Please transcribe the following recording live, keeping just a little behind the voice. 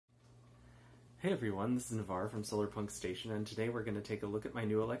Hey everyone, this is Navarre from Solarpunk Station, and today we're going to take a look at my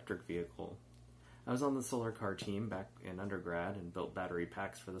new electric vehicle. I was on the solar car team back in undergrad and built battery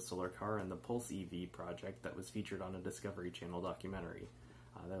packs for the solar car and the Pulse EV project that was featured on a Discovery Channel documentary.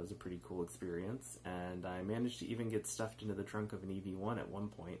 That was a pretty cool experience, and I managed to even get stuffed into the trunk of an EV1 at one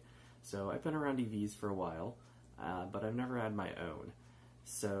point. So I've been around EVs for a while, but I've never had my own.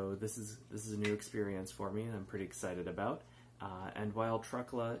 So this is a new experience for me and I'm pretty excited about. And while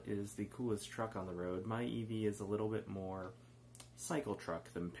Truckla is the coolest truck on the road, my EV is a little bit more cycle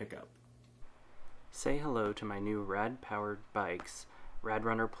truck than pickup. Say hello to my new rad-powered bikes,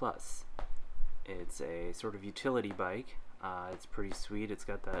 Radrunner Plus. It's a sort of utility bike. It's pretty sweet. It's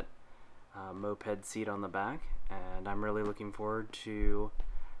got that moped seat on the back, and I'm really looking forward to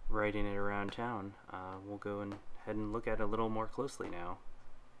riding it around town. We'll go ahead and look at it a little more closely now.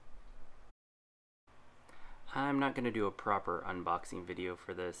 I'm not going to do a proper unboxing video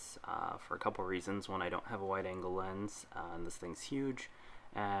for this for a couple reasons. One, I don't have a wide angle lens, and this thing's huge,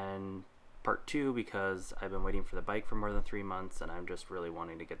 and part two, because I've been waiting for the bike for more than 3 months and I'm just really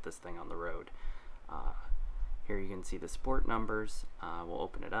wanting to get this thing on the road. Here you can see the sport numbers. We'll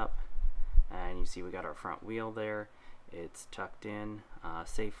open it up and you see we got our front wheel there. It's tucked in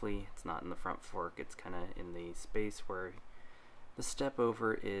safely. It's not in the front fork, it's kind of in the space where the step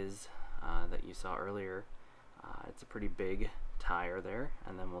over is that you saw earlier. It's a pretty big tire there,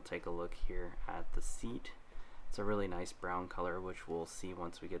 and then we'll take a look here at the seat. It's a really nice brown color, which we'll see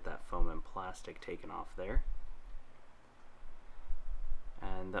once we get that foam and plastic taken off there.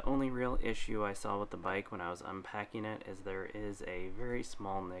 And the only real issue I saw with the bike when I was unpacking it is there is a very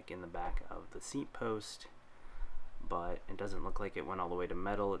small nick in the back of the seat post, but it doesn't look like it went all the way to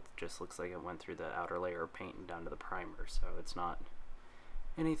metal. It just looks like it went through the outer layer of paint and down to the primer, so it's not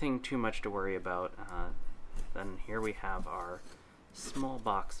anything too much to worry about. Then here we have our small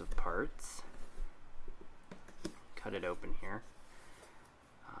box of parts. Cut it open here.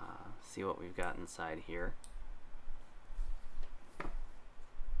 See what we've got inside here.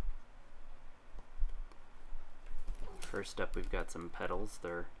 First up, we've got some pedals.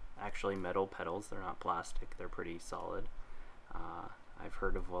 They're actually metal pedals. They're not plastic. They're pretty solid. I've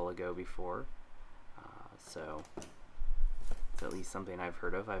heard of Well-A-Go before, so it's at least something I've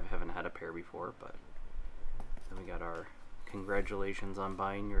heard of. I haven't had a pair before, but then we got our congratulations on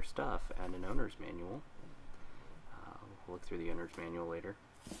buying your stuff and an owner's manual. We'll look through the owner's manual later.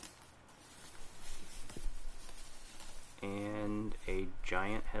 And a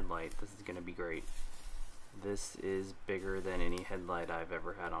giant headlight. This is going to be great. This is bigger than any headlight I've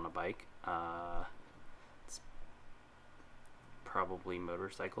ever had on a bike. It's probably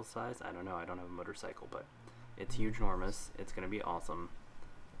motorcycle size. I don't know. I don't have a motorcycle, but it's huge, enormous. It's going to be awesome.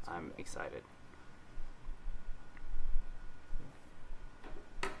 I'm excited.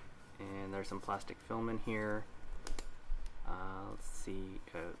 And there's some plastic film in here. Let's see,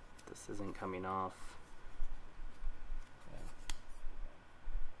 this isn't coming off.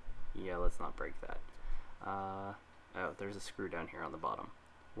 Yeah, let's not break that. Oh, there's a screw down here on the bottom.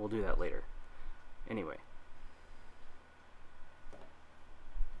 We'll do that later. Anyway.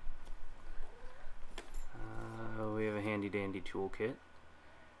 We have a handy dandy toolkit.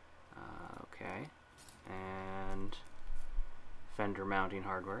 Okay. And fender mounting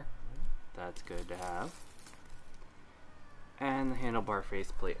hardware. That's good to have. And the handlebar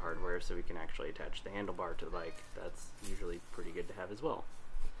faceplate hardware, so we can actually attach the handlebar to the bike. That's usually pretty good to have as well.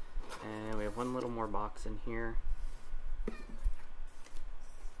 And we have one little more box in here.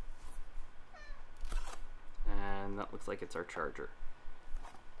 And that looks like it's our charger.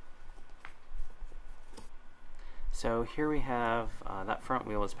 So here we have, that front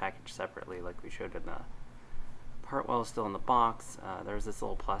wheel is packaged separately like we showed in the part while it's still in the box. There's this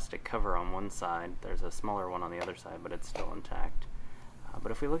little plastic cover on one side. There's a smaller one on the other side, but it's still intact.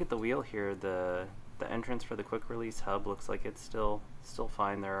 But if we look at the wheel here, the entrance for the quick release hub looks like it's still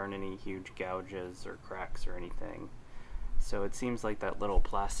fine. There aren't any huge gouges or cracks or anything. So it seems like that little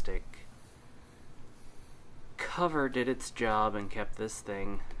plastic cover did its job and kept this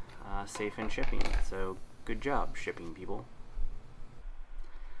thing safe in shipping. So good job, shipping people.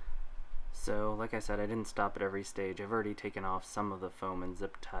 So, like I said, I didn't stop at every stage. I've already taken off some of the foam and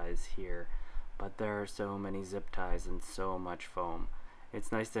zip ties here, but there are so many zip ties and so much foam.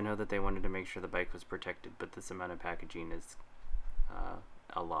 It's nice to know that they wanted to make sure the bike was protected, but this amount of packaging is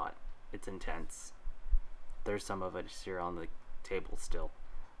a lot. It's intense. There's some of it here on the table still.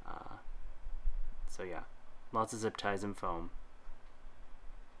 So yeah, lots of zip ties and foam,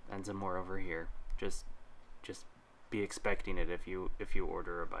 and some more over here. Just be expecting it if you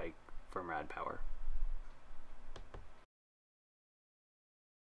order a bike from Rad Power.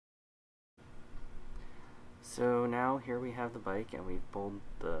 So now here we have the bike, and we've pulled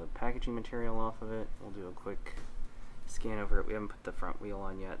the packaging material off of it. We'll do a quick scan over it. We haven't put the front wheel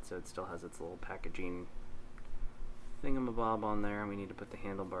on yet, so it still has its little packaging thingamabob on there, and we need to put the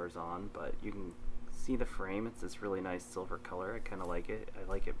handlebars on, but you can see the frame. It's this really nice silver color. I kind of like it. I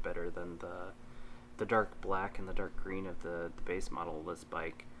like it better than the dark black and the dark green of the base model of this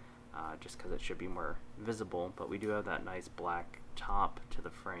bike, just because it should be more visible, but we do have that nice black top to the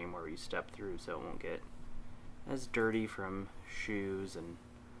frame where you step through, so it won't get as dirty from shoes and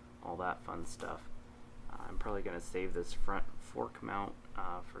all that fun stuff. I'm probably going to save this front fork mount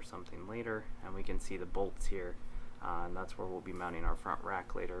for something later, and we can see the bolts here, and that's where we'll be mounting our front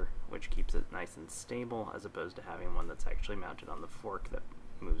rack later, which keeps it nice and stable as opposed to having one that's actually mounted on the fork that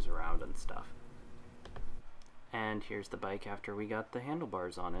moves around and stuff. And here's the bike after we got the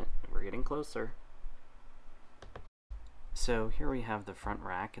handlebars on it. We're getting closer. So here we have the front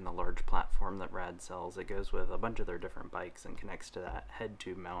rack and the large platform that Rad sells. It goes with a bunch of their different bikes and connects to that head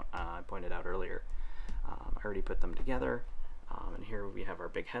tube mount I pointed out earlier. I already put them together, and here we have our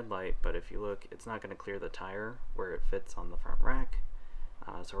big headlight, but if you look, it's not going to clear the tire where it fits on the front rack,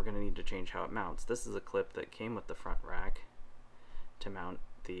 so we're going to need to change how it mounts. This is a clip that came with the front rack to mount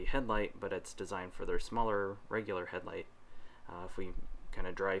the headlight, but it's designed for their smaller regular headlight. If we kind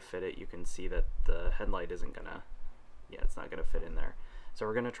of dry fit it, you can see that the headlight isn't going to, it's not going to fit in there. So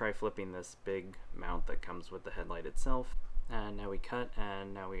we're going to try flipping this big mount that comes with the headlight itself, and now we cut,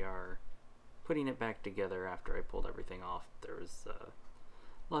 and now we are putting it back together after I pulled everything off. There was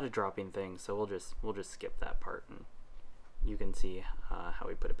a lot of dropping things, so we'll just skip that part, and you can see how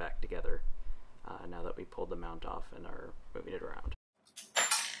we put it back together now that we pulled the mount off and are moving it around.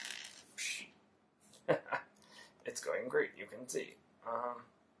 It's going great, you can see.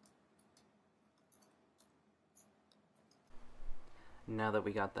 Now that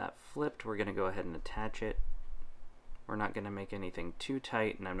we got that flipped, we're going to go ahead and attach it. We're not going to make anything too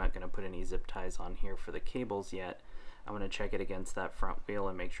tight, and I'm not going to put any zip ties on here for the cables yet. I want to check it against that front wheel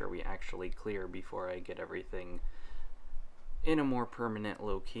and make sure we actually clear before I get everything in a more permanent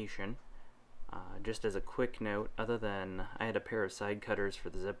location. Just as a quick note, other than I had a pair of side cutters for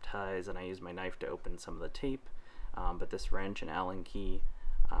the zip ties and I used my knife to open some of the tape, but this wrench and Allen key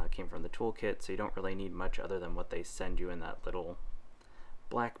came from the toolkit, so you don't really need much other than what they send you in that little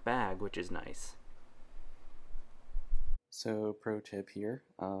black bag, which is nice. So pro tip here,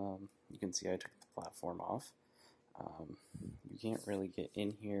 you can see I took the platform off. You can't really get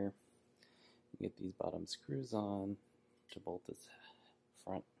in here. You get these bottom screws on to bolt this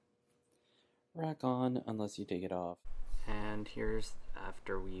front rack on unless you take it off. And here's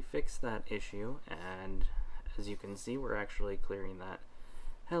after we fix that issue, and as you can see, we're actually clearing that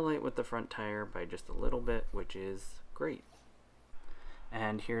headlight with the front tire by just a little bit, which is great.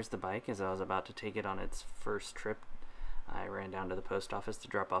 And here's the bike as I was about to take it on its first trip. I ran down to the post office to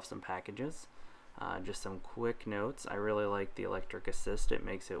drop off some packages. Just some quick notes. I really like the electric assist. It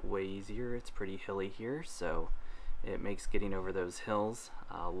makes it way easier. It's pretty hilly here, so it makes getting over those hills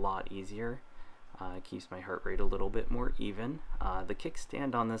a lot easier. It keeps my heart rate a little bit more even. The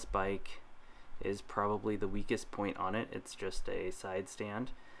kickstand on this bike is probably the weakest point on it. It's just a side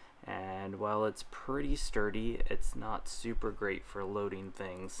stand, and while it's pretty sturdy, it's not super great for loading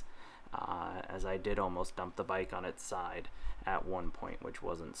things, as I did almost dump the bike on its side at one point, which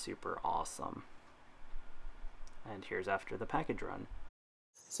wasn't super awesome. And here's after the package run.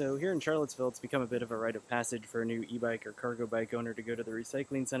 So here in Charlottesville, it's become a bit of a rite of passage for a new e-bike or cargo bike owner to go to the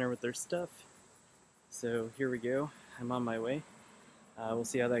recycling center with their stuff. So here we go. I'm on my way. We'll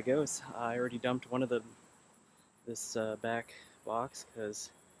see how that goes. I already dumped one of this back box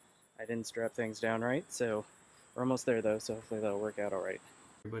because I didn't strap things down right. So we're almost there though, so hopefully that'll work out all right.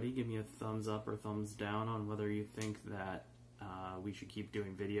 Everybody give me a thumbs up or thumbs down on whether you think that we should keep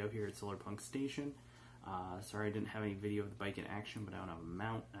doing video here at Solarpunk Station. Sorry I didn't have any video of the bike in action, but I don't have a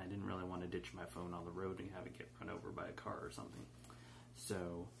mount, and I didn't really want to ditch my phone on the road and have it get run over by a car or something.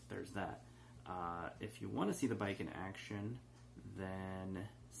 So there's that. If you want to see the bike in action, then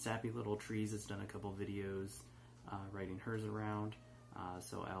Sappy Little Trees has done a couple videos riding hers around,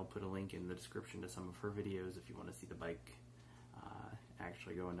 so I'll put a link in the description to some of her videos if you want to see the bike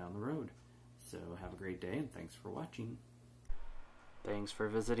actually going down the road. So have a great day, and thanks for watching. Thanks for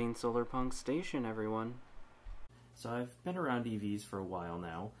visiting Solarpunk Station, everyone. So I've been around EVs for a while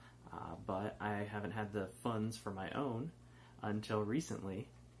now, but I haven't had the funds for my own until recently.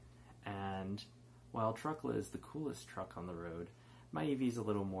 And while Truckla is the coolest truck on the road, my EV is a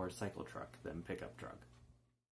little more cycle truck than pickup truck.